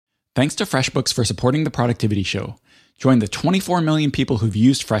Thanks to FreshBooks for supporting the Productivity Show. Join the 24 million people who've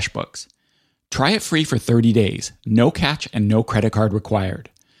used FreshBooks. Try it free for 30 days, no catch and no credit card required.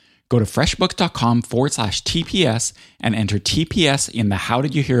 Go to freshbooks.com/TPS and enter TPS in the How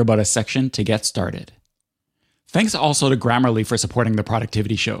Did You Hear About Us section to get started. Thanks also to Grammarly for supporting the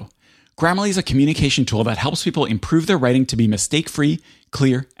Productivity Show. Grammarly is a communication tool that helps people improve their writing to be mistake-free,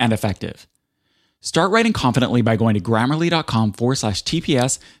 clear, and effective. Start writing confidently by going to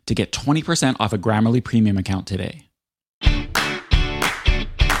grammarly.com/TPS to get 20% off a Grammarly premium account today.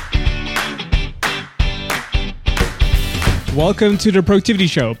 Welcome to the Productivity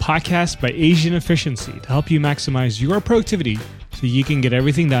Show, podcast by Asian Efficiency, to help you maximize your productivity so you can get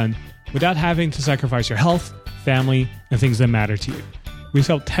everything done without having to sacrifice your health, family, and things that matter to you. We've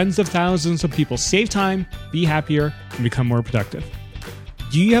helped tens of thousands of people save time, be happier, and become more productive.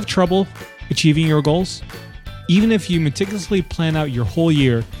 Do you have trouble achieving your goals? Even if you meticulously plan out your whole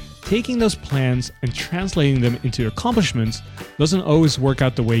year, taking those plans and translating them into accomplishments doesn't always work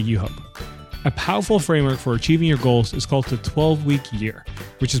out the way you hope. A powerful framework for achieving your goals is called the 12-week year,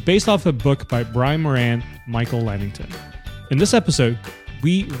 which is based off a book by Brian Moran, Michael Lannington. In this episode,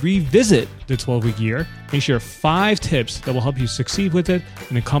 we revisit the 12-week year and share 5 tips that will help you succeed with it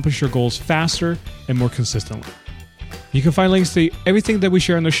and accomplish your goals faster and more consistently. You can find links to everything that we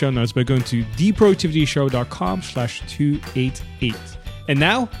share in the show notes by going to theproductivityshow.com/288. And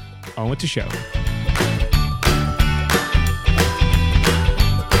now, on with the show.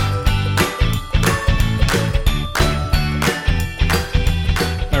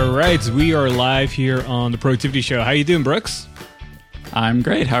 All right, we are live here on the Productivity Show. How you doing, Brooks? I'm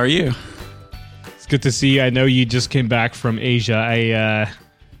great. How are you? It's good to see you. I know you just came back from Asia.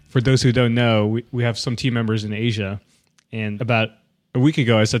 For those who don't know, we have some team members in Asia. And about a week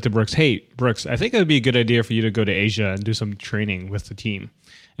ago, I said to Brooks, hey, Brooks, I think it would be a good idea for you to go to Asia and do some training with the team.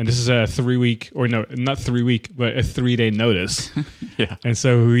 And this is a 3-week, or no, not 3-week, but a 3-day notice. Yeah. And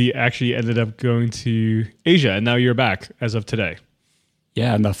so we actually ended up going to Asia, and now you're back as of today.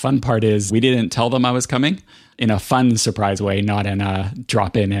 Yeah, and the fun part is we didn't tell them I was coming in a fun surprise way, not in a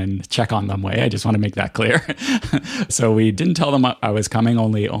drop in and check on them way. I just want to make that clear. So we didn't tell them I was coming,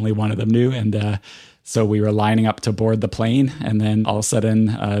 only one of them knew. And so we were lining up to board the plane, and then all of a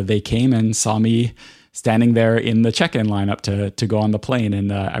sudden they came and saw me standing there in the check-in lineup to go on the plane.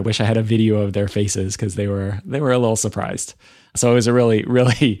 And I wish I had a video of their faces because they were a little surprised. So it was a really,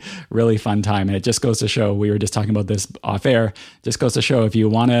 really, really fun time. And it just goes to show, we were just talking about this off air, just goes to show if you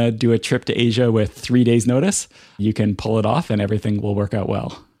want to do a trip to Asia with 3 days notice, you can pull it off and everything will work out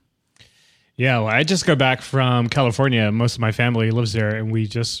well. Yeah, well, I just got back from California. Most of my family lives there, and we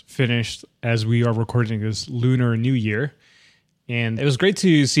just finished, as we are recording this, Lunar New Year. And it was great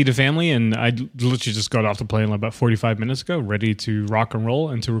to see the family, and I literally just got off the plane about 45 minutes ago, ready to rock and roll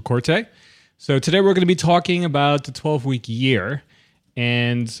and to record today. So today we're going to be talking about the 12-week year.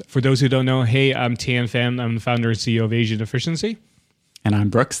 And for those who don't know, hey, I'm Tian Pham. I'm the founder and CEO of Asian Efficiency. And I'm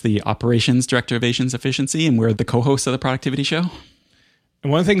Brooks, the Operations Director of Asian Efficiency, and we're the co-hosts of the Productivity Show.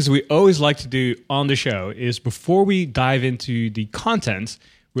 And one of the things we always like to do on the show is before we dive into the content,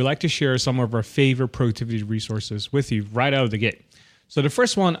 we like to share some of our favorite productivity resources with you right out of the gate. So the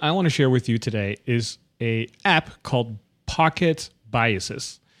first one I want to share with you today is an app called Pocket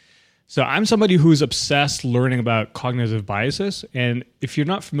Biases. So I'm somebody who's obsessed learning about cognitive biases. And if you're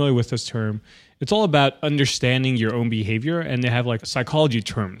not familiar with this term, it's all about understanding your own behavior. And they have like psychology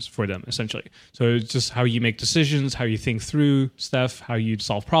terms for them, essentially. So it's just how you make decisions, how you think through stuff, how you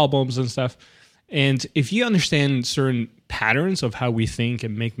solve problems and stuff. And if you understand certain patterns of how we think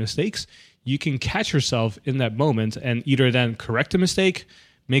and make mistakes, you can catch yourself in that moment and either then correct a mistake,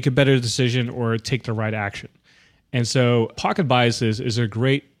 make a better decision, or take the right action. And so Pocket Biases is a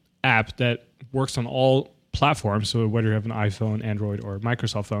great app that works on all platforms, so whether you have an iPhone, Android, or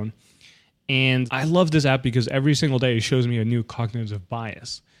Microsoft phone. And I love this app because every single day it shows me a new cognitive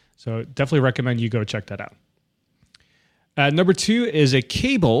bias. So definitely recommend you go check that out. Number 2 is a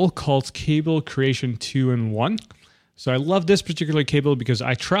cable called Cable Creation 2-in-1. So I love this particular cable because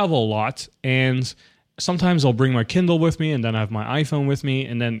I travel a lot, and sometimes I'll bring my Kindle with me, and then I have my iPhone with me.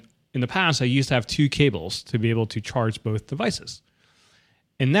 And then in the past, I used to have 2 cables to be able to charge both devices.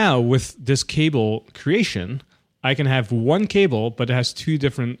 And now with this cable creation, I can have one cable, but it has 2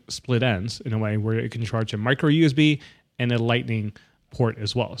 different split ends in a way where it can charge a micro USB and a lightning port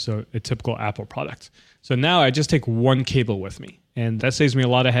as well. So a typical Apple product. So now I just take one cable with me, and that saves me a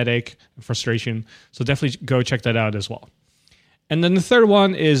lot of headache and frustration. So definitely go check that out as well. And then the third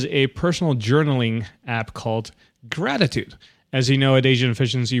one is a personal journaling app called Gratitude. As you know, at Asian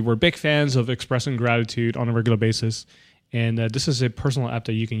Efficiency, we're big fans of expressing gratitude on a regular basis. And this is a personal app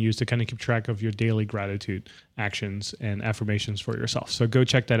that you can use to kind of keep track of your daily gratitude actions and affirmations for yourself. So go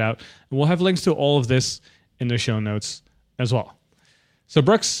check that out. And we'll have links to all of this in the show notes as well. So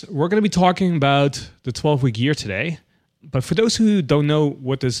Brooks, we're going to be talking about the 12-week year today. But for those who don't know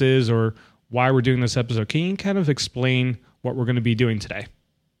what this is or why we're doing this episode, can you kind of explain what we're going to be doing today?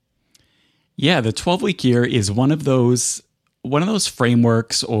 Yeah, the 12-week year is one of those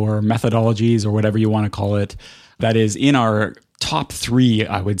frameworks or methodologies or whatever you want to call it that is in our top 3,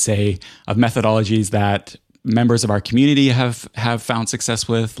 I would say, of methodologies that members of our community have found success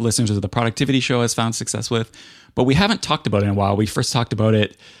with, listeners of the Productivity Show has found success with, but we haven't talked about it in a while. We first talked about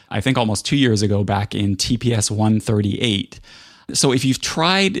it, I think, almost 2 years ago back in TPS288. So if you've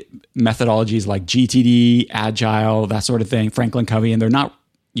tried methodologies like GTD, Agile, that sort of thing, Franklin Covey, and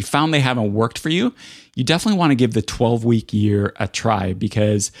you found they haven't worked for you, you definitely want to give the 12-week year a try,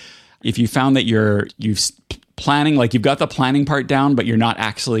 because if you found that you've planning, like you've got the planning part down, but you're not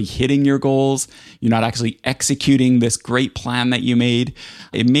actually hitting your goals, you're not actually executing this great plan that you made,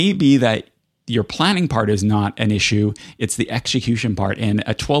 it may be that your planning part is not an issue, it's the execution part. And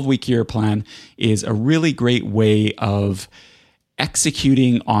a 12-week year plan is a really great way of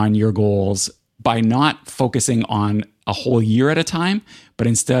executing on your goals by not focusing on a whole year at a time, but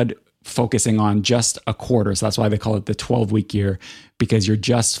instead focusing on just a quarter. So that's why they call it the 12-week year, because you're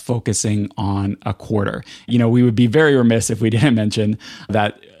just focusing on a quarter. We would be very remiss if we didn't mention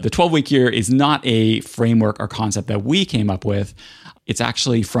that the 12-week year is not a framework or concept that we came up with. It's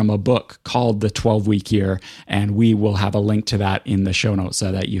actually from a book called The 12-Week Year, and we will have a link to that in the show notes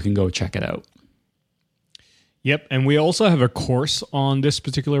so that you can go check it out. Yep, and we also have a course on this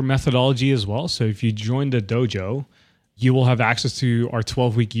particular methodology as well. So if you join the dojo, you will have access to our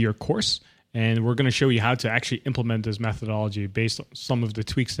 12-week year course, and we're going to show you how to actually implement this methodology based on some of the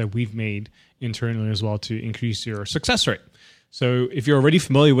tweaks that we've made internally as well to increase your success rate. So if you're already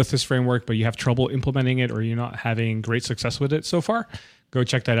familiar with this framework, but you have trouble implementing it or you're not having great success with it so far, go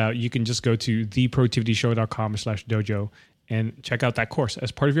check that out. You can just go to theproductivityshow.com/dojo and check out that course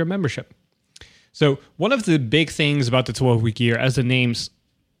as part of your membership. So one of the big things about the 12-week year, as the name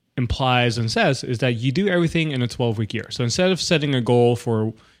implies and says, is that you do everything in a 12-week year. So instead of setting a goal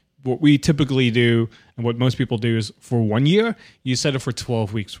for what we typically do and what most people do is for 1 year, you set it for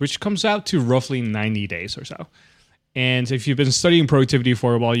 12 weeks, which comes out to roughly 90 days or so. And if you've been studying productivity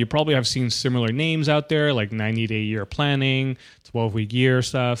for a while, you probably have seen similar names out there like 90-day year planning, 12-week year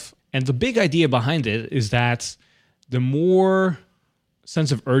stuff. And the big idea behind it is that the more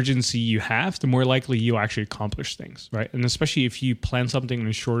sense of urgency you have, the more likely you actually accomplish things, right? And especially if you plan something in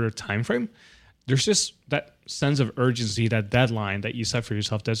a shorter time frame, there's just that sense of urgency, that deadline that you set for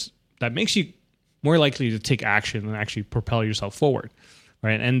yourself that makes you more likely to take action and actually propel yourself forward,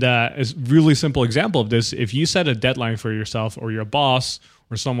 right? And a really simple example of this, if you set a deadline for yourself or your boss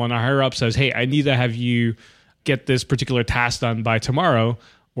or someone higher up says, hey, I need to have you get this particular task done by tomorrow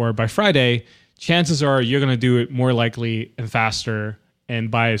or by Friday, chances are you're going to do it more likely and faster and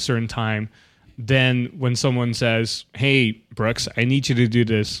by a certain time than when someone says, hey, Brooks, I need you to do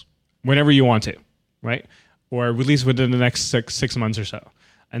this whenever you want to, right? Or at least within the next six months or so.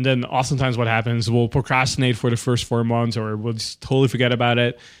 And then oftentimes what happens, we'll procrastinate for the first 4 months or we'll just totally forget about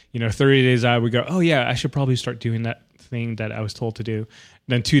it. 30 days out, we go, oh yeah, I should probably start doing that thing that I was told to do. And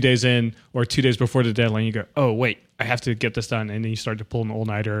then 2 days in or 2 days before the deadline, you go, oh wait, I have to get this done. And then you start to pull an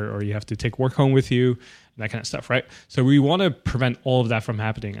all-nighter or you have to take work home with you, that kind of stuff, right? So we want to prevent all of that from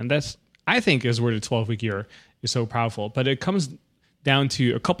happening. And that's, I think, is where the 12-week year is so powerful. But it comes down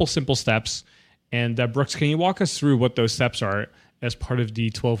to a couple simple steps. And Brooks, can you walk us through what those steps are as part of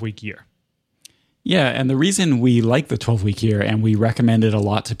the 12-week year? Yeah, and the reason we like the 12-week year and we recommend it a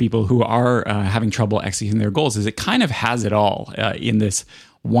lot to people who are having trouble executing their goals is it kind of has it all in this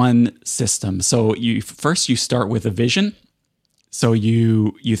one system. So you start with a vision. So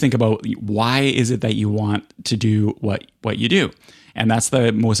you think about why is it that you want to do what you do. And that's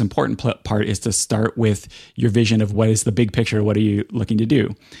the most important part, is to start with your vision of what is the big picture, what are you looking to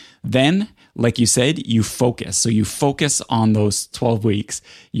do. Then, like you said, you focus. So you focus on those 12 weeks.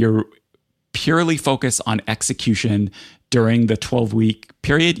 You're purely focused on execution during the 12-week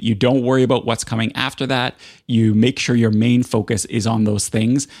period. You don't worry about what's coming after that. You make sure your main focus is on those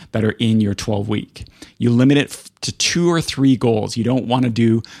things that are in your 12-week. You limit it to 2 or 3 goals. You don't want to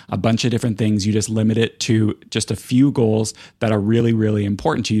do a bunch of different things. You just limit it to just a few goals that are really, really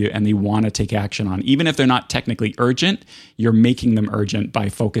important to you and you want to take action on. Even if they're not technically urgent, you're making them urgent by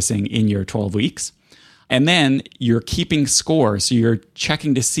focusing in your 12 weeks. And then you're keeping score. So you're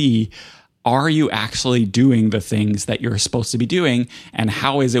checking to see, are you actually doing the things that you're supposed to be doing, and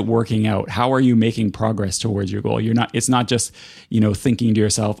how is it working out? How are you making progress towards your goal? It's not just, thinking to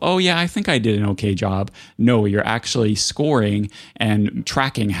yourself, oh yeah, I think I did an okay job. No, you're actually scoring and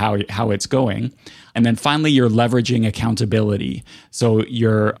tracking how it's going. And then finally, you're leveraging accountability. So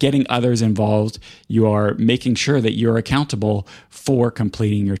you're getting others involved. You are making sure that you're accountable for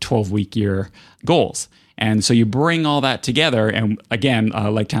completing your 12-week year goals. And so you bring all that together. And again,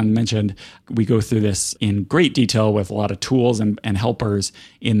 like Tan mentioned, we go through this in great detail with a lot of tools and helpers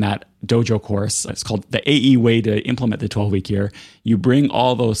in that dojo course. It's called the AE way to implement the 12-week year. You bring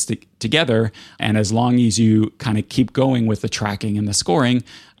all those together. And as long as you kind of keep going with the tracking and the scoring,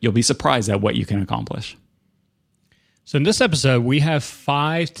 you'll be surprised at what you can accomplish. So in this episode, we have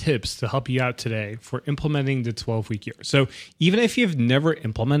 5 tips to help you out today for implementing the 12-week year. So even if you've never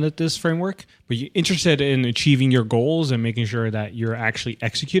implemented this framework, but you're interested in achieving your goals and making sure that you're actually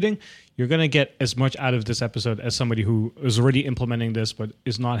executing, you're going to get as much out of this episode as somebody who is already implementing this but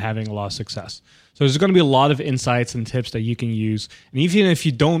is not having a lot of success. So there's going to be a lot of insights and tips that you can use. And even if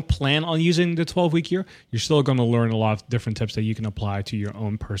you don't plan on using the 12-week year, you're still going to learn a lot of different tips that you can apply to your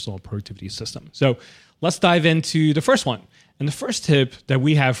own personal productivity system. So let's dive into the first one. And the first tip that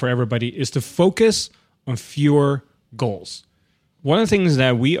we have for everybody is to focus on fewer goals. One of the things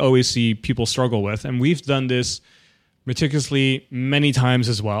that we always see people struggle with, and we've done this meticulously many times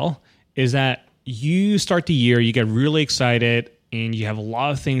as well, is that you start the year, you get really excited, and you have a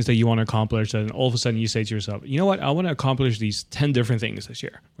lot of things that you want to accomplish, and all of a sudden you say to yourself, you know what, I want to accomplish these 10 different things this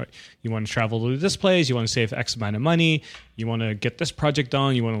year. Right? You want to travel to this place, you want to save X amount of money, you want to get this project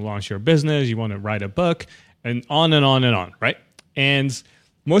done, you want to launch your business, you want to write a book, and on and on and on, right? And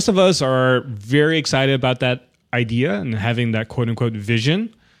most of us are very excited about that idea and having that quote-unquote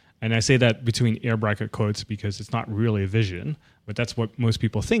vision. And I say that between air bracket quotes because it's not really a vision, but that's what most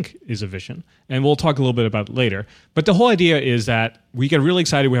people think is a vision. And we'll talk a little bit about it later. But the whole idea is that we get really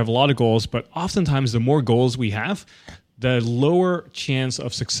excited. We have a lot of goals, but oftentimes the more goals we have, the lower chance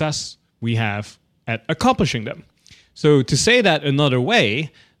of success we have at accomplishing them. So to say that another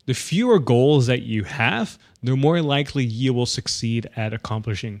way, the fewer goals that you have, the more likely you will succeed at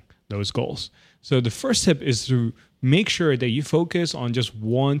accomplishing those goals. So the first tip is to make sure that you focus on just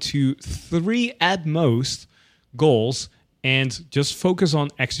 1, 2, 3 at most goals and just focus on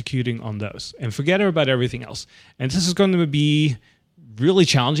executing on those and forget about everything else. And this is going to be really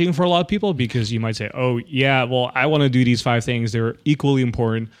challenging for a lot of people because you might say, oh, yeah, well, I want to do these 5 things. They're equally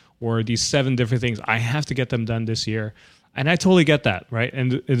important, or these 7 different things. I have to get them done this year. And I totally get that, right?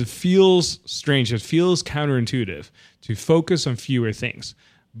 And it feels strange. It feels counterintuitive to focus on fewer things.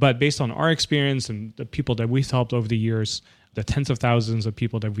 But based on our experience and the people that we've helped over the years, the tens of thousands of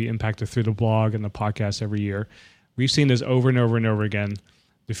people that we impacted through the blog and the podcast every year, we've seen this over and over and over again.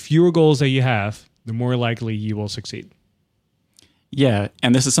 The fewer goals that you have, the more likely you will succeed. Yeah,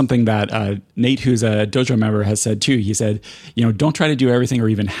 and this is something that Nate, who's a dojo member, has said too. He said, don't try to do everything or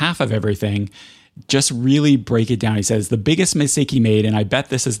even half of everything. Just really break it down. He says the biggest mistake he made, and I bet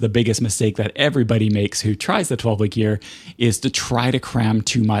this is the biggest mistake that everybody makes who tries the 12-week year, is to try to cram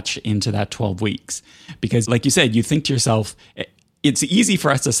too much into that 12 weeks. Because like you said, you think to yourself, it's easy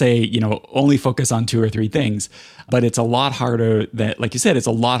for us to say, only focus on 2 or 3 things, but it's a lot harder than, like you said, it's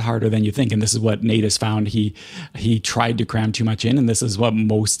a lot harder than you think. And this is what Nate has found. He tried to cram too much in, and this is what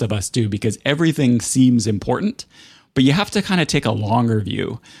most of us do because everything seems important, but you have to kind of take a longer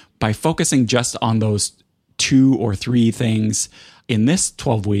view. By focusing just on those 2 or 3 things in this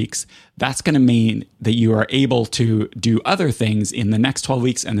 12 weeks, that's going to mean that you are able to do other things in the next 12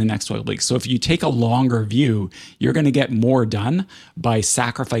 weeks and the next 12 weeks. So if you take a longer view, you're going to get more done by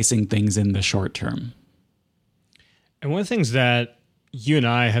sacrificing things in the short term. And one of the things that you and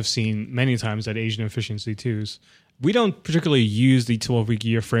I have seen many times at Asian Efficiency too is we don't particularly use the 12-week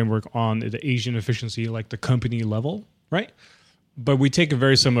year framework on the Asian Efficiency, like the company level, right? But we take a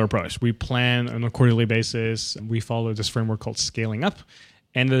very similar approach. We plan on a quarterly basis. We follow this framework called scaling up.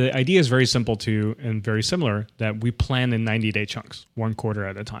 And the idea is very simple too, and very similar, that we plan in 90-day chunks, 1 quarter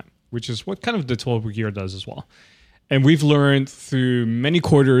at a time, which is what kind of the 12-week year does as well. And we've learned through many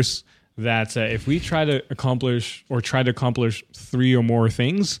quarters that if we try to accomplish 3 or more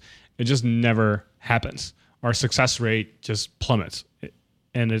things, it just never happens. Our success rate just plummets.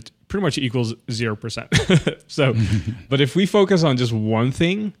 And it pretty much equals 0%. So, but if we focus on just one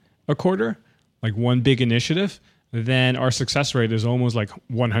thing a quarter, like one big initiative, then our success rate is almost like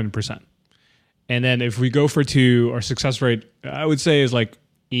 100%. And then if we go for 2, our success rate, I would say, is like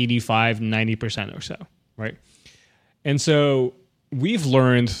 85, 90% or so, right? And so we've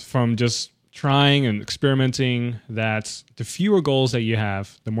learned from just trying and experimenting that the fewer goals that you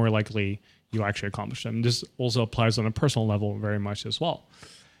have, the more likely you actually accomplish them. This also applies on a personal level very much as well.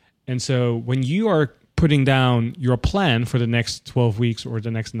 And so when you are putting down your plan for the next 12 weeks or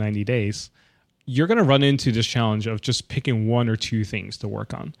the next 90 days, you're going to run into this challenge of just picking one or two things to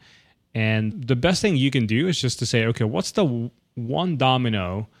work on. And the best thing you can do is just to say, okay, what's the one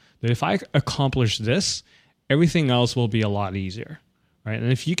domino that if I accomplish this, everything else will be a lot easier, right?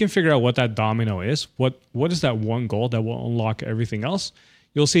 And if you can figure out what that domino is, what is that one goal that will unlock everything else,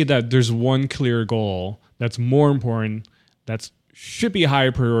 you'll see that there's one clear goal that's more important, that should be a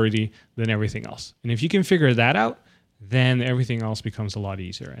higher priority than everything else. And if you can figure that out, then everything else becomes a lot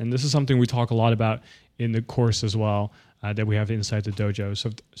easier. And this is something we talk a lot about in the course as well that we have inside the dojo.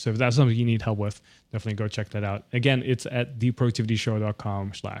 So if that's something you need help with, definitely go check that out. Again, it's at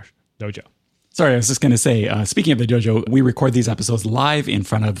theproductivityshow.com/dojo. Sorry, I was just going to say, speaking of the dojo, we record these episodes live in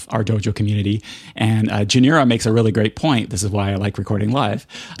front of our dojo community. And Janira makes a really great point. This is why I like recording live,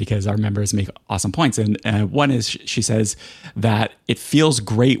 because our members make awesome points. And one is, she says that it feels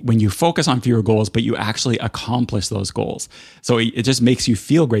great when you focus on fewer goals, but you actually accomplish those goals. So it just makes you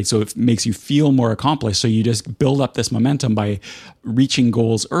feel great. So it makes you feel more accomplished. So you just build up this momentum by reaching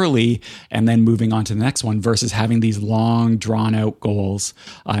goals early and then moving on to the next one versus having these long drawn out goals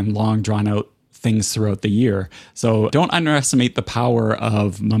and long drawn out things throughout the year. So don't underestimate the power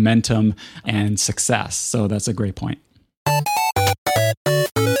of momentum and success. So that's a great point.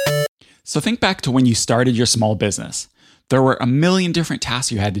 So think back to when you started your small business. There were a million different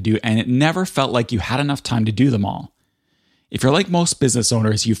tasks you had to do, and it never felt like you had enough time to do them all. If you're like most business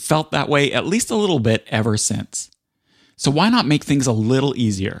owners, you've felt that way at least a little bit ever since. So why not make things a little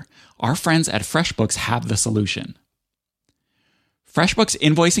easier? Our friends at FreshBooks have the solution. FreshBooks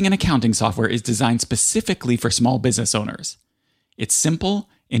invoicing and accounting software is designed specifically for small business owners. It's simple,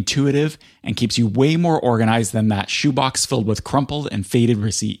 intuitive, and keeps you way more organized than that shoebox filled with crumpled and faded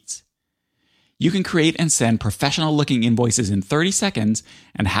receipts. You can create and send professional-looking invoices in 30 seconds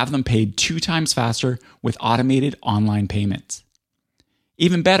and have them paid 2 times faster with automated online payments.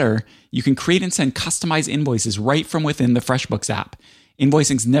 Even better, you can create and send customized invoices right from within the FreshBooks app.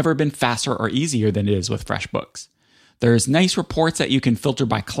 Invoicing's never been faster or easier than it is with FreshBooks. There's nice reports that you can filter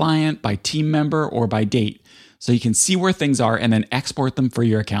by client, by team member, or by date, so you can see where things are and then export them for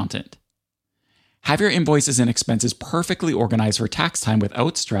your accountant. Have your invoices and expenses perfectly organized for tax time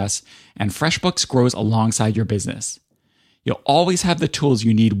without stress, and FreshBooks grows alongside your business. You'll always have the tools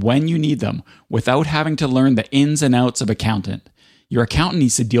you need when you need them without having to learn the ins and outs of accountant. Your accountant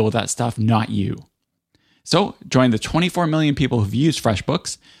needs to deal with that stuff, not you. So join the 24 million people who've used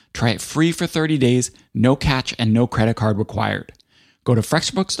FreshBooks. Try it free for 30 days, no catch and no credit card required. Go to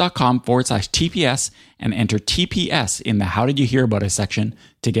freshbooks.com/TPS and enter TPS in the How Did You Hear About Us section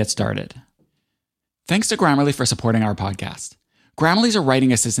to get started. Thanks to Grammarly for supporting our podcast. Grammarly is a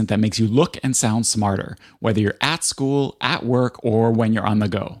writing assistant that makes you look and sound smarter, whether you're at school, at work, or when you're on the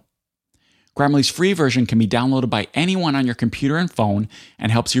go. Grammarly's free version can be downloaded by anyone on your computer and phone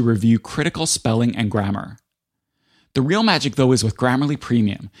and helps you review critical spelling and grammar. The real magic, though, is with Grammarly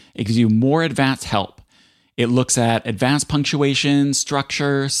Premium. It gives you more advanced help. It looks at advanced punctuation,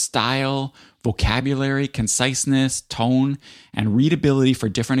 structure, style, vocabulary, conciseness, tone, and readability for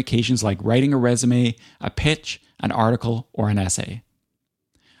different occasions like writing a resume, a pitch, an article, or an essay.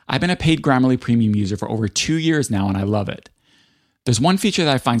 I've been a paid Grammarly Premium user for over 2 years now, and I love it. There's one feature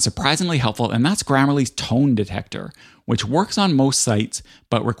that I find surprisingly helpful, and that's Grammarly's tone detector, which works on most sites,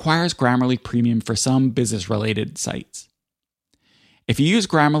 but requires Grammarly Premium for some business-related sites. If you use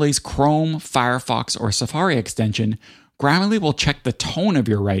Grammarly's Chrome, Firefox, or Safari extension, Grammarly will check the tone of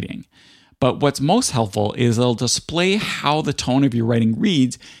your writing. But what's most helpful is it'll display how the tone of your writing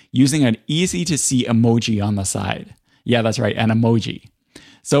reads using an easy-to-see emoji on the side. Yeah, that's right, an emoji.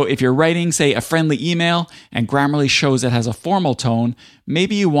 So if you're writing, say, a friendly email and Grammarly shows it has a formal tone,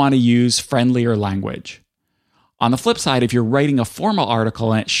 maybe you want to use friendlier language. On the flip side, if you're writing a formal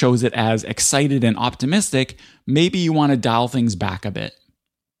article and it shows it as excited and optimistic, maybe you want to dial things back a bit.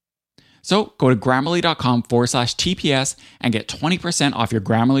 So go to grammarly.com/TPS and get 20% off your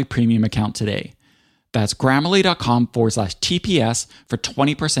Grammarly Premium account today. That's grammarly.com/TPS for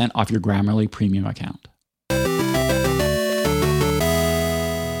 20% off your Grammarly Premium account.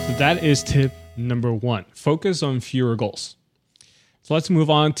 So that is tip number 1. Focus on fewer goals. So let's move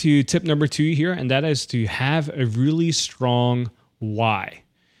on to tip number 2 here, and that is to have a really strong why.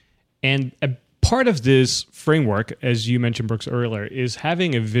 And a part of this framework, as you mentioned, Brooks, earlier, is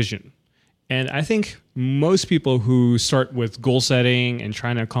having a vision. And I think most people who start with goal setting and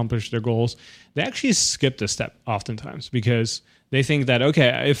trying to accomplish their goals, they actually skip this step oftentimes because They think that,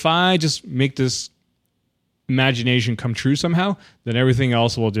 okay, if I just make this imagination come true somehow, then everything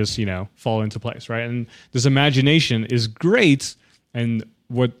else will just, fall into place, right? And this imagination is great and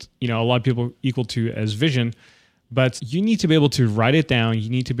what, a lot of people equal to as vision, but you need to be able to write it down. You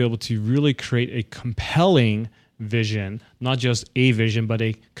need to be able to really create a compelling vision, not just a vision, but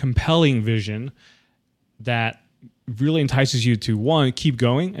a compelling vision that really entices you to, one, keep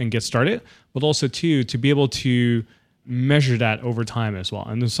going and get started, but also two, to be able to measure that over time as well.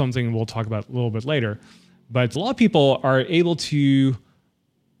 And there's something we'll talk about a little bit later. But a lot of people are able to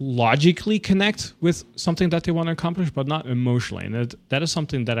logically connect with something that they want to accomplish, but not emotionally. And that is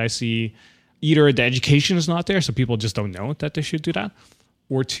something that I see either the education is not there, so people just don't know that they should do that,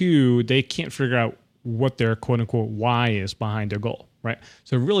 or two, they can't figure out what their quote unquote why is behind their goal, right?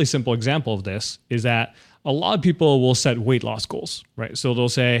 So a really simple example of this is that a lot of people will set weight loss goals, right? So they'll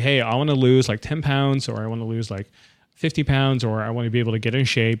say, hey, I want to lose like 10 pounds, or I want to lose like 50 pounds, or I want to be able to get in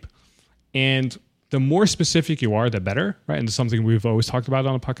shape. And the more specific you are, the better, right? And it's something we've always talked about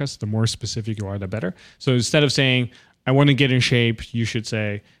on the podcast. The more specific you are, the better. So instead of saying, I want to get in shape, you should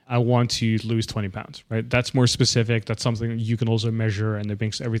say, I want to lose 20 pounds, right? That's more specific. That's something you can also measure, and it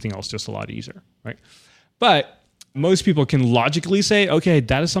makes everything else just a lot easier, right? But most people can logically say, okay,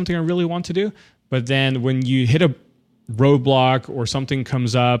 that is something I really want to do. But then when you hit a roadblock or something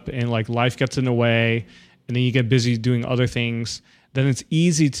comes up and like life gets in the way, and then you get busy doing other things, then it's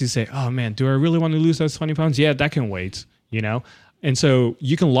easy to say, oh man, do I really want to lose those 20 pounds? Yeah, that can wait, And so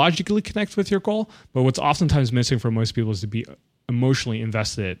you can logically connect with your goal, but what's oftentimes missing for most people is to be emotionally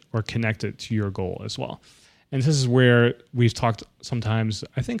invested or connected to your goal as well. And this is where we've talked sometimes,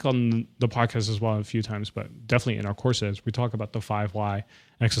 I think on the podcast as well a few times, but definitely in our courses, we talk about the 5 why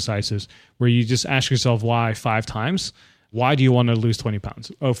exercises, where you just ask yourself why 5 times. Why do you want to lose 20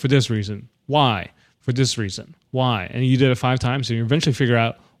 pounds? Oh, for this reason. Why? For this reason. Why? And you did it 5 times, and you eventually figure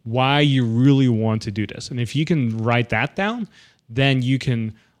out why you really want to do this. And if you can write that down, then you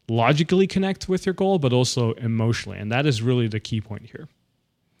can logically connect with your goal, but also emotionally. And that is really the key point here.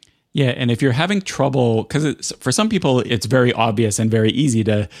 Yeah, and if you're having trouble, because for some people it's very obvious and very easy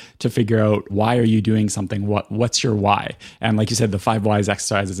to figure out why are you doing something, what's your why, and like you said, the 5 whys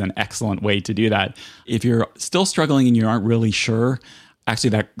exercise is an excellent way to do that. If you're still struggling and you aren't really sure, actually,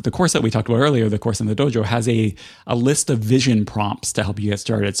 the course that we talked about earlier, the course in the dojo, has a list of vision prompts to help you get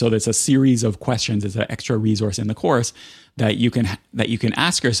started. So there's a series of questions. It's an extra resource in the course that you can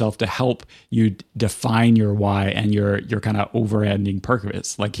ask yourself to help you define your why and your kind of overending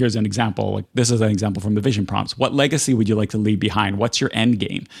purpose. Like here's an example. Like this is an example from the vision prompts. What legacy would you like to leave behind? What's your end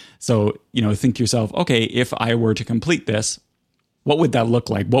game? So think to yourself, okay, if I were to complete this, what would that look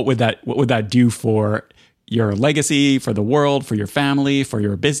like? What would that do for your legacy, for the world, for your family, for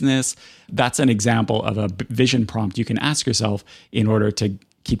your business? That's an example of a vision prompt you can ask yourself in order to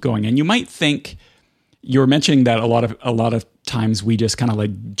keep going. And you might think, you were mentioning that a lot of times we just kind of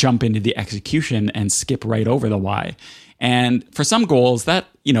like jump into the execution and skip right over the why. And for some goals, that,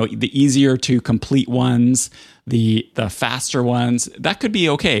 the easier to complete ones, the faster ones, that could be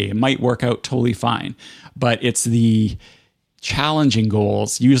okay. It might work out totally fine. But it's the challenging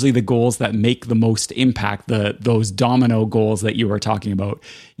goals, usually the goals that make the most impact, those domino goals that you were talking about,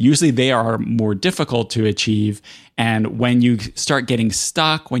 usually they are more difficult to achieve. And when you start getting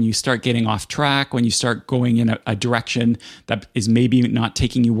stuck, when you start getting off track, when you start going in a direction that is maybe not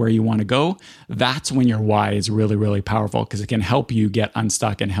taking you where you want to go, that's when your why is really, really powerful, because it can help you get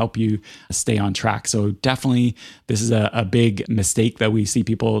unstuck and help you stay on track. So definitely, this is a big mistake that we see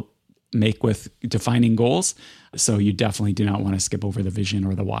people make with defining goals. So you definitely do not want to skip over the vision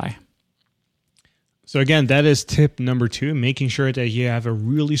or the why. So again, that is tip number 2, making sure that you have a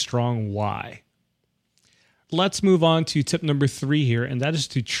really strong why. Let's move on to tip number 3 here, and that is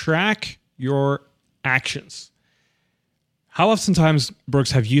to track your actions. How oftentimes,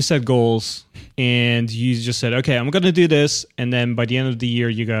 Brooks, have you set goals and you just said, okay, I'm going to do this, and then by the end of the year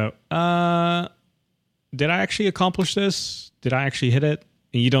you go, did I actually accomplish this? Did I actually hit it?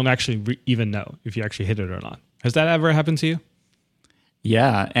 And you don't actually even know if you actually hit it or not. Has that ever happened to you?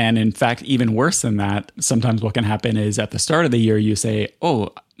 Yeah. And in fact, even worse than that, sometimes what can happen is at the start of the year, you say, oh,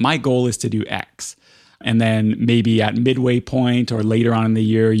 my goal is to do X. And then maybe at midway point or later on in the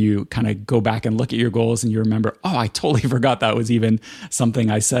year, you kind of go back and look at your goals and you remember, oh, I totally forgot that was even something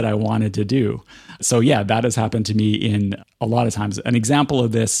I said I wanted to do. So yeah, that has happened to me in a lot of times. An example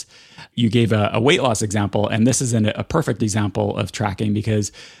of this, you gave a weight loss example, and this is a perfect example of tracking,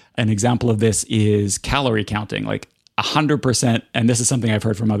 because an example of this is calorie counting. Like 100%, and this is something I've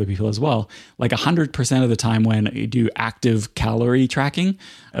heard from other people as well, like 100% of the time when you do active calorie tracking,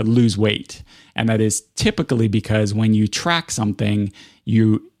 lose weight. And that is typically because when you track something,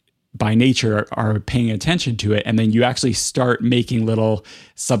 you by nature are paying attention to it. And then you actually start making little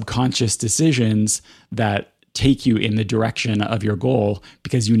subconscious decisions that take you in the direction of your goal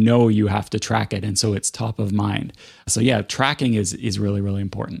because you know you have to track it. And so it's top of mind. So yeah, tracking is really, really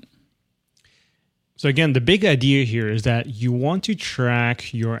important. So again, the big idea here is that you want to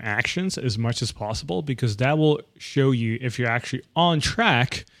track your actions as much as possible because that will show you if you're actually on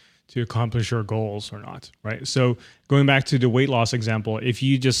track to accomplish your goals or not, right? So going back to the weight loss example, if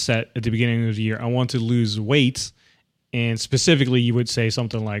you just set at the beginning of the year, I want to lose weight, and specifically you would say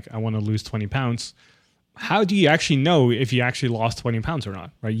something like, I want to lose 20 pounds, how do you actually know if you actually lost 20 pounds or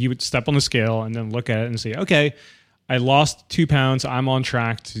not, right? You would step on the scale and then look at it and say, okay, I lost 2 pounds, I'm on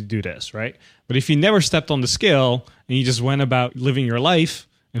track to do this, right? But if you never stepped on the scale and you just went about living your life,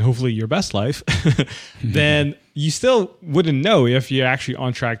 and hopefully your best life, then you still wouldn't know if you're actually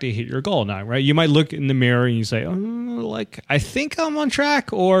on track to hit your goal now, right? You might look in the mirror and you say, oh, like, I think I'm on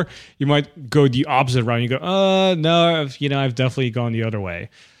track. Or you might go the opposite route. You go, no, I've definitely gone the other way.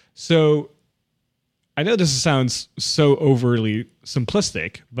 So I know this sounds so overly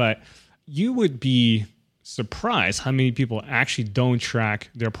simplistic, but you would be surprised how many people actually don't track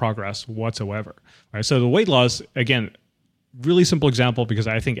their progress whatsoever, right? So the weight loss, again, really simple example because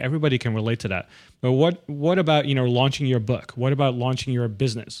I think everybody can relate to that. But what about, launching your book? What about launching your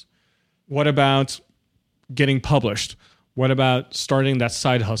business? What about getting published? What about starting that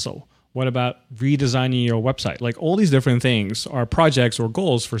side hustle? What about redesigning your website? Like all these different things are projects or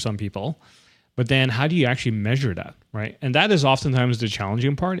goals for some people. But then how do you actually measure that, right? And that is oftentimes the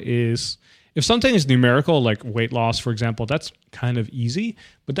challenging part is if something is numerical, like weight loss, for example, that's kind of easy.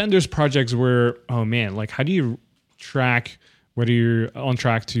 But then there's projects where, oh man, like how do you track whether you're on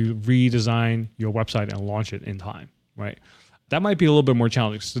track to redesign your website and launch it in time, right? That might be a little bit more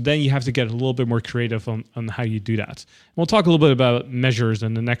challenging. So then you have to get a little bit more creative on how you do that. We'll talk a little bit about measures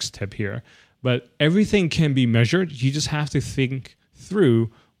in the next tip here, but everything can be measured. You just have to think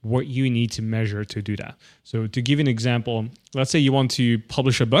through what you need to measure to do that. So to give you an example, let's say you want to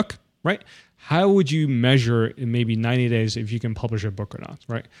publish a book, right? How would you measure in maybe 90 days if you can publish a book or not,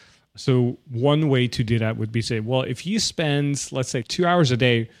 right? So one way to do that would be say, well, if you spend, let's say 2 hours a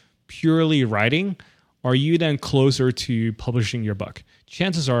day purely writing, are you then closer to publishing your book?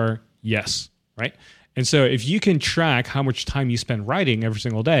 Chances are yes, right? And so if you can track how much time you spend writing every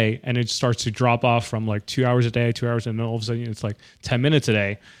single day and it starts to drop off from like 2 hours a day, 2 hours, and then all of a sudden it's like 10 minutes a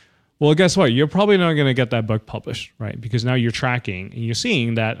day, well, guess what? You're probably not going to get that book published, right? Because now you're tracking and you're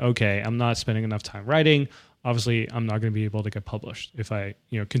seeing that, okay, I'm not spending enough time writing. Obviously, I'm not going to be able to get published if I,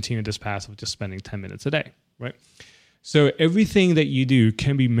 continue this path of just spending 10 minutes a day, right? So everything that you do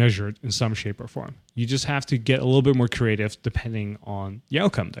can be measured in some shape or form. You just have to get a little bit more creative depending on the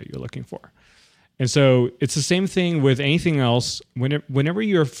outcome that you're looking for. And so it's the same thing with anything else. Whenever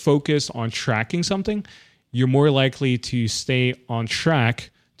you're focused on tracking something, you're more likely to stay on track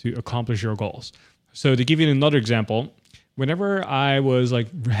to accomplish your goals. So to give you another example, whenever I was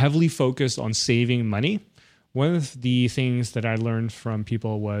like heavily focused on saving money, one of the things that I learned from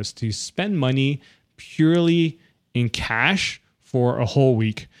people was to spend money purely in cash for a whole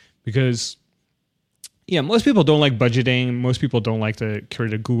week because, most people don't like budgeting. Most people don't like to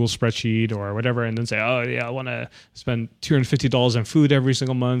create a Google spreadsheet or whatever and then say, oh, yeah, I want to spend $250 on food every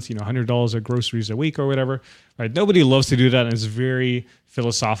single month, $100 of groceries a week or whatever, right? Nobody loves to do that, and it's very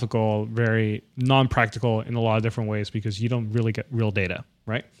philosophical, very non-practical in a lot of different ways because you don't really get real data,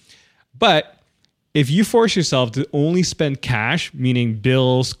 right? But if you force yourself to only spend cash, meaning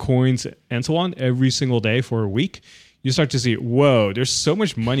bills, coins, and so on, every single day for a week, you start to see, whoa, there's so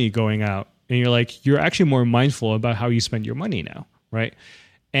much money going out. And you're actually more mindful about how you spend your money now, right?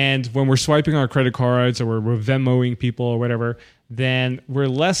 And when we're swiping our credit cards or we're Venmoing people or whatever, then we're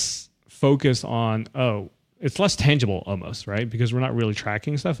less focused on, it's less tangible almost, right? Because we're not really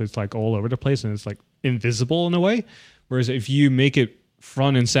tracking stuff. It's like all over the place and it's like invisible in a way. Whereas if you make it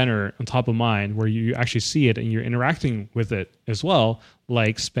front and center on top of mind where you actually see it and you're interacting with it as well,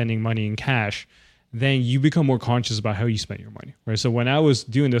 like spending money in cash, then you become more conscious about how you spend your money, right? So when I was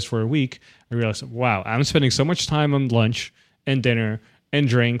doing this for a week, I realized, wow, I'm spending so much time on lunch and dinner and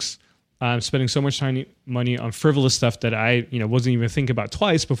drinks. I'm spending so much money on frivolous stuff that I, wasn't even thinking about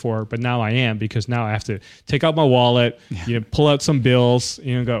twice before, but now I am because now I have to take out my wallet, pull out some bills,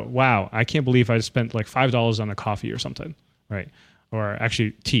 go, wow, I can't believe I spent like $5 on a coffee or something, right? Or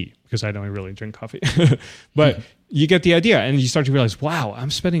actually tea, because I don't really drink coffee. But you get the idea, and you start to realize, wow,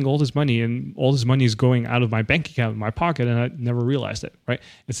 I'm spending all this money, and all this money is going out of my bank account, in my pocket, and I never realized it, right?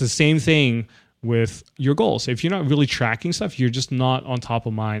 It's the same thing with your goals. If you're not really tracking stuff, you're just not on top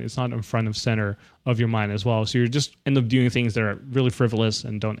of mind. It's not in front of center of your mind as well. So you just end up doing things that are really frivolous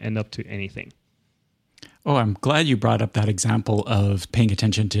and don't end up to anything. Oh, I'm glad you brought up that example of paying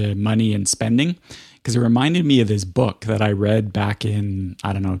attention to money and spending, because it reminded me of this book that I read back in,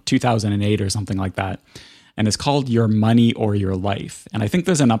 2008 or something like that. And it's called Your Money or Your Life. And I think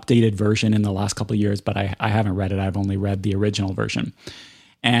there's an updated version in the last couple of years, but I haven't read it. I've only read the original version.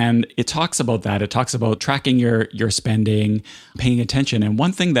 And it talks about that. It talks about tracking your spending, paying attention. And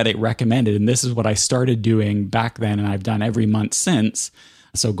one thing that it recommended, and this is what I started doing back then, and I've done every month since,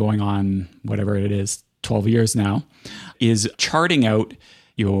 so going on whatever it is, 12 years now, is charting out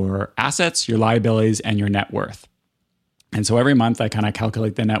your assets, your liabilities, and your net worth. And so every month I kind of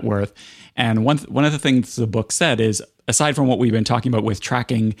calculate the net worth. And one of the things the book said is, aside from what we've been talking about with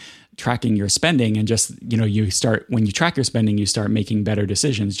tracking your spending, and just, when you track your spending, you start making better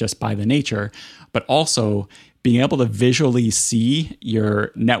decisions just by the nature, but also being able to visually see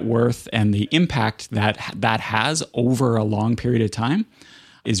your net worth and the impact that has over a long period of time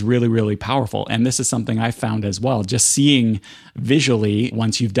is really, really powerful. And this is something I found as well. Just seeing visually,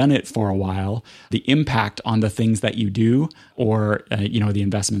 once you've done it for a while, the impact on the things that you do, or the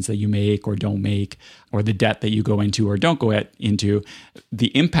investments that you make or don't make, or the debt that you go into or don't go into, the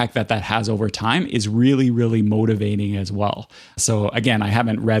impact that has over time is really, really motivating as well. So again, I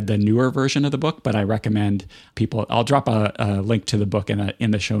haven't read the newer version of the book, but I recommend people. I'll drop a link to the book in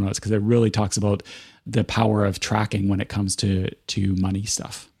the show notes, because it really talks about the power of tracking when it comes to money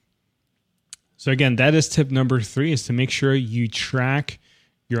stuff. So again, that is tip number 3, is to make sure you track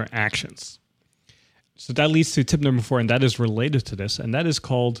your actions. So that leads to tip number 4, and that is related to this, and that is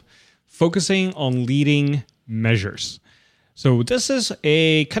called focusing on leading measures. So this is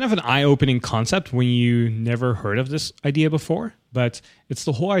a kind of an eye-opening concept when you never heard of this idea before, but it's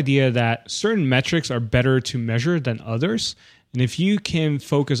the whole idea that certain metrics are better to measure than others. And if you can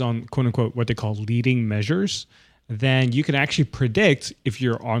focus on, quote unquote, what they call leading measures, then you can actually predict if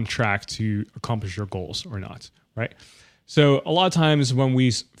you're on track to accomplish your goals or not, right? So a lot of times when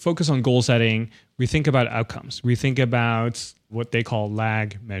we focus on goal setting, we think about outcomes. We think about what they call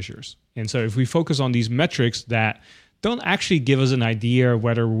lag measures. And so if we focus on these metrics that don't actually give us an idea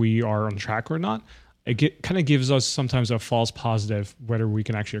whether we are on track or not, it kind of gives us sometimes a false positive whether we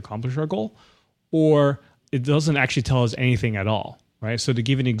can actually accomplish our goal, or it doesn't actually tell us anything at all, right? So to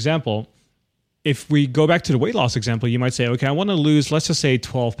give an example, if we go back to the weight loss example, you might say, okay, I want to lose, let's just say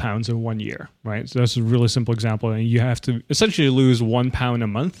 12 pounds in 1 year, right? So that's a really simple example. And you have to essentially lose 1 pound a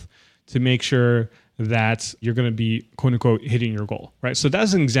month to make sure that you're going to be, quote unquote, hitting your goal, right? So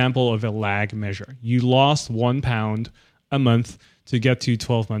that's an example of a lag measure. You lost 1 pound a month to get to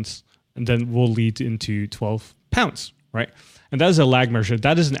 12 months, and then will lead into 12 pounds, right? And that is a lag measure.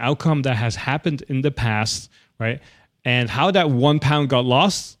 That is an outcome that has happened in the past, right? And how that 1 pound got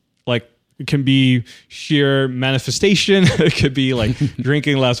lost, like, it can be sheer manifestation. It could be like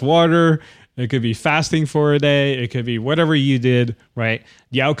drinking less water. It could be fasting for a day. It could be whatever you did, right?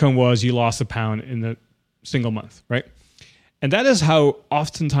 The outcome was you lost a pound in a single month, right? And that is how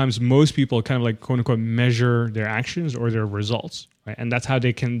oftentimes most people kind of like, quote unquote, measure their actions or their results, right? And that's how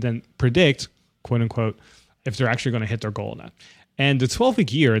they can then predict, quote unquote, if they're actually going to hit their goal or not. And the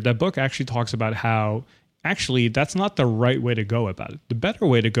 12-week year, that book actually talks about how actually that's not the right way to go about it. The better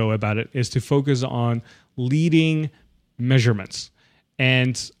way to go about it is to focus on leading measurements.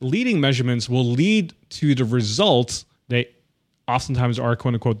 And leading measurements will lead to the results that oftentimes are,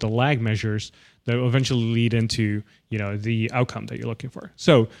 quote unquote, the lag measures that will eventually lead into, the outcome that you're looking for.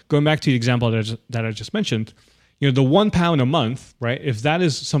 So going back to the example that I just mentioned, the 1 pound a month, right? If that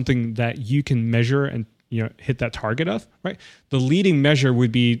is something that you can measure and hit that target of, right? The leading measure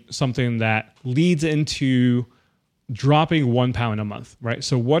would be something that leads into dropping 1 pound a month, right?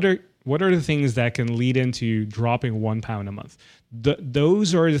 So what are the things that can lead into dropping 1 pound a month?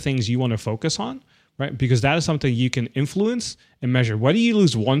 Those are the things you want to focus on, right? Because that is something you can influence and measure. Whether you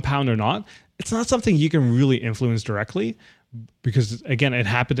lose 1 pound or not, it's not something you can really influence directly, because again, it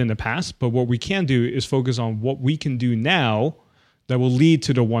happened in the past. But what we can do is focus on what we can do now that will lead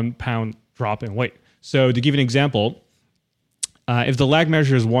to the 1 pound drop in weight. So to give an example, if the lag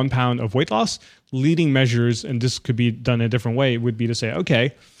measure is 1 pound of weight loss, leading measures, and this could be done a different way, would be to say,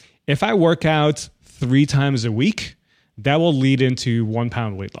 okay, if I work out 3 times a week, that will lead into 1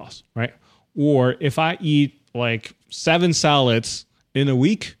 pound weight loss, right? Or if I eat like 7 salads in a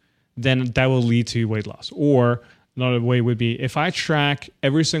week, then that will lead to weight loss. Or another way would be if I track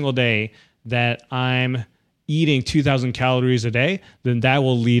every single day that I'm eating 2,000 calories a day, then that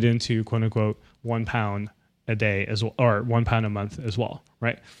will lead into quote unquote 1 pound a day as well, or 1 pound a month as well,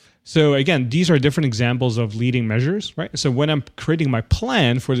 right? So again, these are different examples of leading measures, right? So when I'm creating my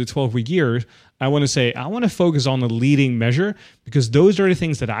plan for the 12-week year, I want to say, I want to focus on the leading measure because those are the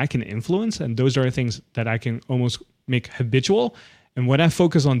things that I can influence and those are the things that I can almost make habitual. And when I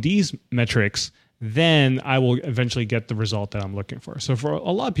focus on these metrics, then I will eventually get the result that I'm looking for. So for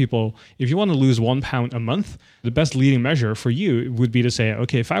a lot of people, if you want to lose 1 pound a month, the best leading measure for you would be to say,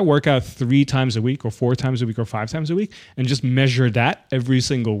 okay, if I work out 3 times a week or 4 times a week or 5 times a week and just measure that every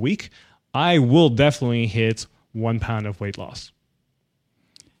single week, I will definitely hit 1 pound of weight loss.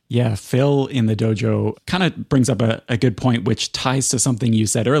 Yeah, Phil in the dojo kind of brings up a good point, which ties to something you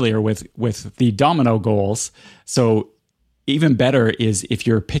said earlier with the domino goals. So even better is if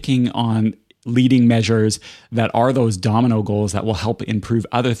you're picking on leading measures that are those domino goals that will help improve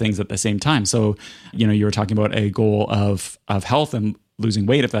other things at the same time. So, you were talking about a goal of health and losing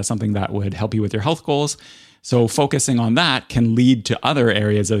weight, if that's something that would help you with your health goals. So focusing on that can lead to other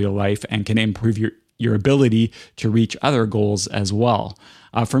areas of your life and can improve your ability to reach other goals as well.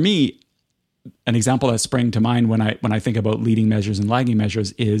 For me, an example that sprang to mind when I think about leading measures and lagging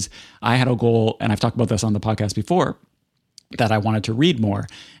measures is I had a goal, and I've talked about this on the podcast before, that I wanted to read more.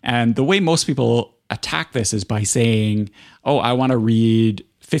 And the way most people attack this is by saying, oh, I want to read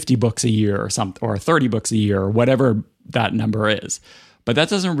 50 books a year or something, or 30 books a year, or whatever that number is. But that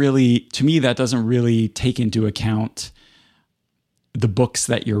doesn't really take into account the books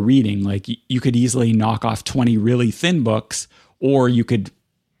that you're reading. Like you could easily knock off 20 really thin books, or you could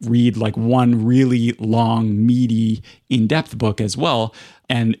read like one really long, meaty, in-depth book as well.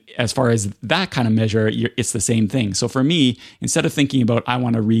 And as far as that kind of measure, it's the same thing. So for me, instead of thinking about, I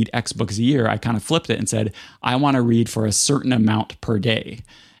want to read X books a year, I kind of flipped it and said, I want to read for a certain amount per day.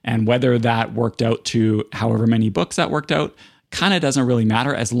 And whether that worked out to however many books that worked out, kind of doesn't really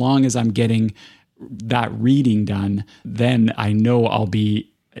matter. As long as I'm getting that reading done, then I know I'll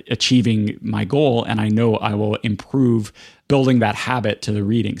be achieving my goal, and I know I will improve building that habit to the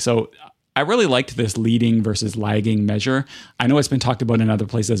reading. So I really liked this leading versus lagging measure. I know it's been talked about in other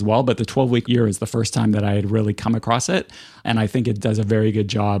places as well, but the 12-week year is the first time that I had really come across it. And I think it does a very good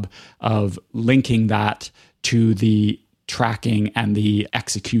job of linking that to the tracking and the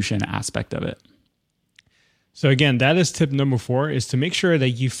execution aspect of it. So again, that is tip number 4, is to make sure that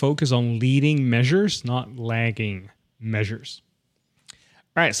you focus on leading measures, not lagging measures.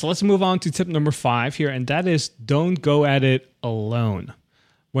 All right, so let's move on to tip number 5 here, and that is don't go at it alone.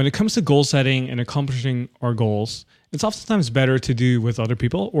 When it comes to goal setting and accomplishing our goals, it's oftentimes better to do with other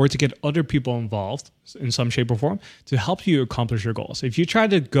people or to get other people involved in some shape or form to help you accomplish your goals. If you try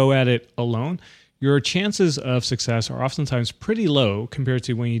to go at it alone, your chances of success are oftentimes pretty low compared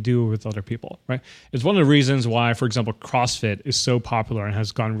to when you do it with other people, right? It's one of the reasons why, for example, CrossFit is so popular and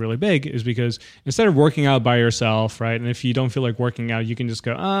has gone really big, is because instead of working out by yourself, right? And if you don't feel like working out, you can just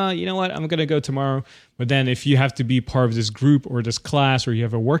go, you know what, I'm going to go tomorrow. But then if you have to be part of this group or this class, or you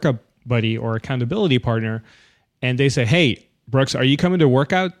have a workout buddy or accountability partner, and they say, hey, Brooks, are you coming to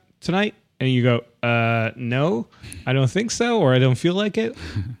work out tonight? And you go, no, I don't think so, or I don't feel like it.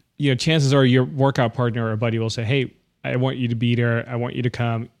 Chances are your workout partner or a buddy will say, hey, I want you to be there. I want you to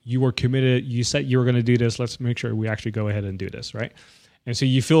come. You were committed. You said you were going to do this. Let's make sure we actually go ahead and do this, right? And so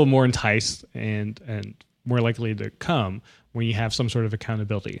you feel more enticed and more likely to come when you have some sort of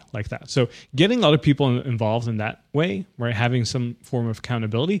accountability like that. So getting other people involved in that way, right, having some form of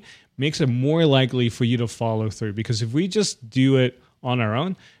accountability makes it more likely for you to follow through. Because if we just do it on our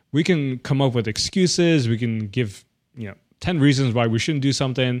own, we can come up with excuses. We can give, 10 reasons why we shouldn't do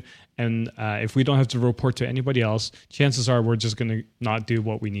something. And if we don't have to report to anybody else, chances are we're just going to not do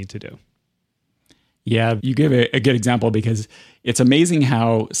what we need to do. Yeah, you give a good example, because it's amazing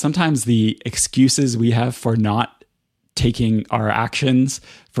how sometimes the excuses we have for not taking our actions,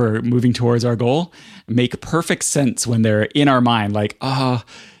 for moving towards our goal, make perfect sense when they're in our mind. Like,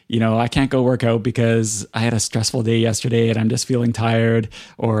 I can't go work out because I had a stressful day yesterday and I'm just feeling tired,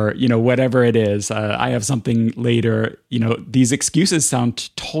 or, whatever it is, I have something later. These excuses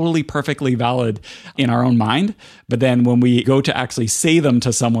sound totally perfectly valid in our own mind. But then when we go to actually say them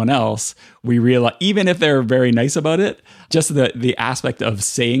to someone else, we realize, even if they're very nice about it, just the aspect of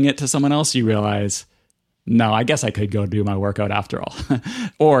saying it to someone else, you realize, no, I guess I could go do my workout after all.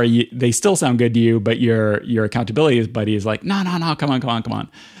 Or they still sound good to you, but your accountability buddy is like, no, come on.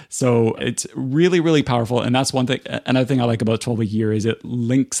 So it's really, really powerful. And that's one thing. Another thing I like about 12-week year is it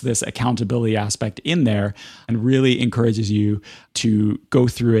links this accountability aspect in there and really encourages you to go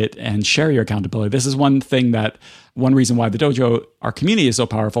through it and share your accountability. This is one thing that One reason why the dojo, our community, is so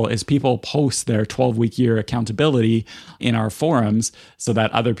powerful is people post their 12-week year accountability in our forums so that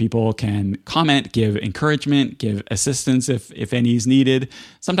other people can comment, give encouragement, give assistance if any is needed.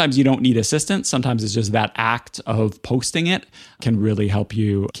 Sometimes you don't need assistance. Sometimes it's just that act of posting it can really help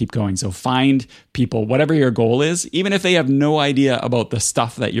you keep going. So find people, whatever your goal is, even if they have no idea about the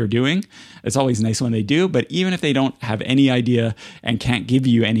stuff that you're doing. It's always nice when they do, but even if they don't have any idea and can't give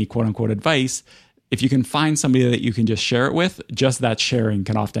you any quote unquote advice, if you can find somebody that you can just share it with, just that sharing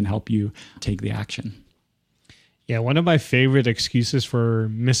can often help you take the action. Yeah, one of my favorite excuses for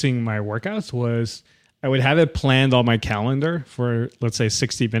missing my workouts was I would have it planned on my calendar for, let's say,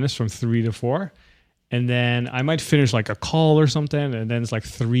 60 minutes from 3 to 4. And then I might finish like a call or something, and then it's like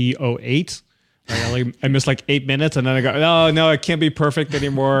 3:08. I missed like 8 minutes, and then I go, oh, no, it can't be perfect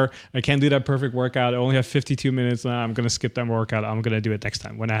anymore. I can't do that perfect workout. I only have 52 minutes. I'm going to skip that workout. I'm going to do it next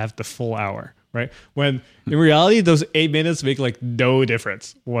time when I have the full hour, right? When in reality, those 8 minutes make like no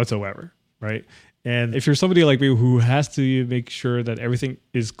difference whatsoever, right? And if you're somebody like me who has to make sure that everything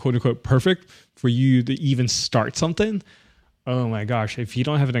is quote unquote perfect for you to even start something, oh my gosh, if you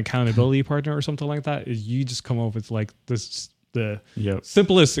don't have an accountability partner or something like that, you just come up with like the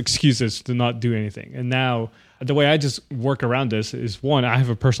simplest excuses to not do anything. And now the way I just work around this is, one, I have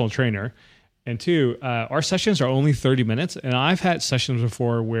a personal trainer, and two, our sessions are only 30 minutes. And I've had sessions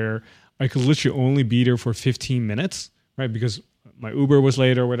before where I could literally only be there for 15 minutes, right? Because my Uber was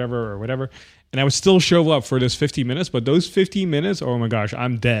late or whatever. And I would still show up for this 15 minutes, but those 15 minutes, oh my gosh,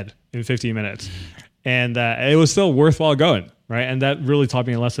 I'm dead in 15 minutes. And it was still worthwhile going, right? And that really taught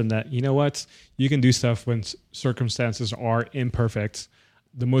me a lesson that, you know what, you can do stuff when circumstances are imperfect.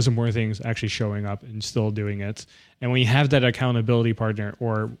 The most important thing is actually showing up and still doing it. And when you have that accountability partner,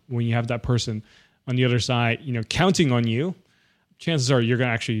 or when you have that person on the other side, you know, counting on you, chances are you're going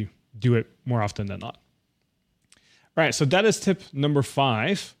to actually do it more often than not. All right, so that is tip number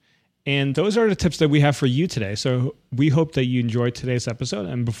 5. And those are the tips that we have for you today. So we hope that you enjoyed today's episode.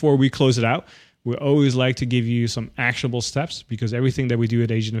 And before we close it out, we always like to give you some actionable steps, because everything that we do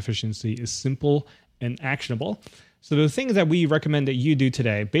at Asian Efficiency is simple and actionable. So the thing that we recommend that you do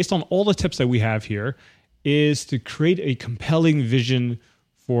today, based on all the tips that we have here, is to create a compelling vision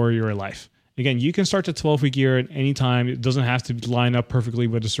for your life. Again, you can start the 12-week year at any time. It doesn't have to line up perfectly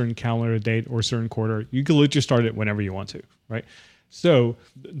with a certain calendar date or a certain quarter. You can literally start it whenever you want to, right? So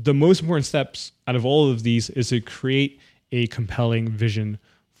the most important steps out of all of these is to create a compelling vision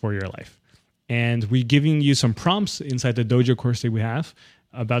for your life. And we're giving you some prompts inside the dojo course that we have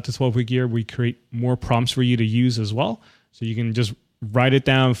about the 12-week year. We create more prompts for you to use as well. So you can just write it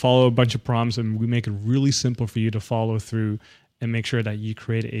down, follow a bunch of prompts, and we make it really simple for you to follow through and make sure that you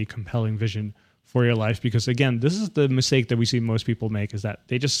create a compelling vision for your life. Because again, this is the mistake that we see most people make, is that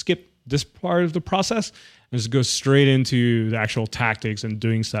they just skip this part of the process and just go straight into the actual tactics and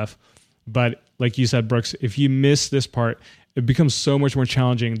doing stuff. But like you said, Brooks, if you miss this part, it becomes so much more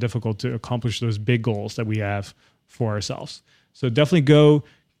challenging and difficult to accomplish those big goals that we have for ourselves. So definitely go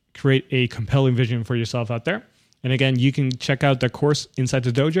create a compelling vision for yourself out there. And again, you can check out the course inside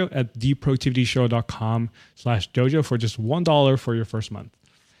the dojo at theproductivityshow.com/dojo for just $1 for your first month.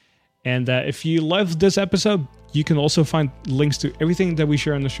 And if you loved this episode, you can also find links to everything that we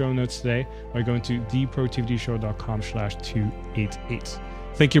share in the show notes today by going to theproductivityshow.com/288.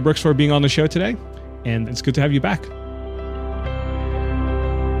 Thank you, Brooks, for being on the show today. And it's good to have you back.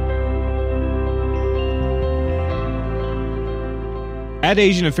 At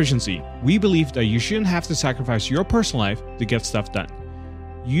Asian Efficiency, we believe that you shouldn't have to sacrifice your personal life to get stuff done.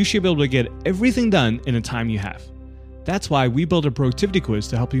 You should be able to get everything done in the time you have. That's why we built a productivity quiz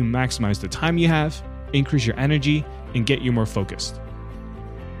to help you maximize the time you have, increase your energy, and get you more focused.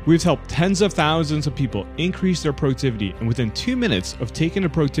 We've helped tens of thousands of people increase their productivity, and within 2 minutes of taking the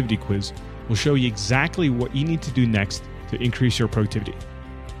productivity quiz, we'll show you exactly what you need to do next to increase your productivity.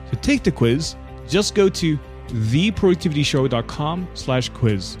 To take the quiz, just go to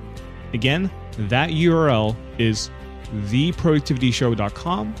theproductivityshow.com/quiz. Again, that URL is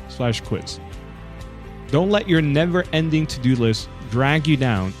theproductivityshow.com/quiz. Don't let your never-ending to-do list drag you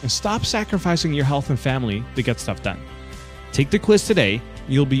down, and stop sacrificing your health and family to get stuff done. Take the quiz today,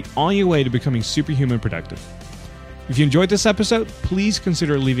 and you'll be on your way to becoming superhuman productive. If you enjoyed this episode, please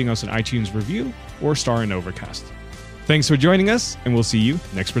consider leaving us an iTunes review or star in Overcast. Thanks for joining us, and we'll see you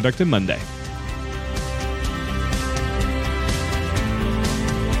next Productive Monday.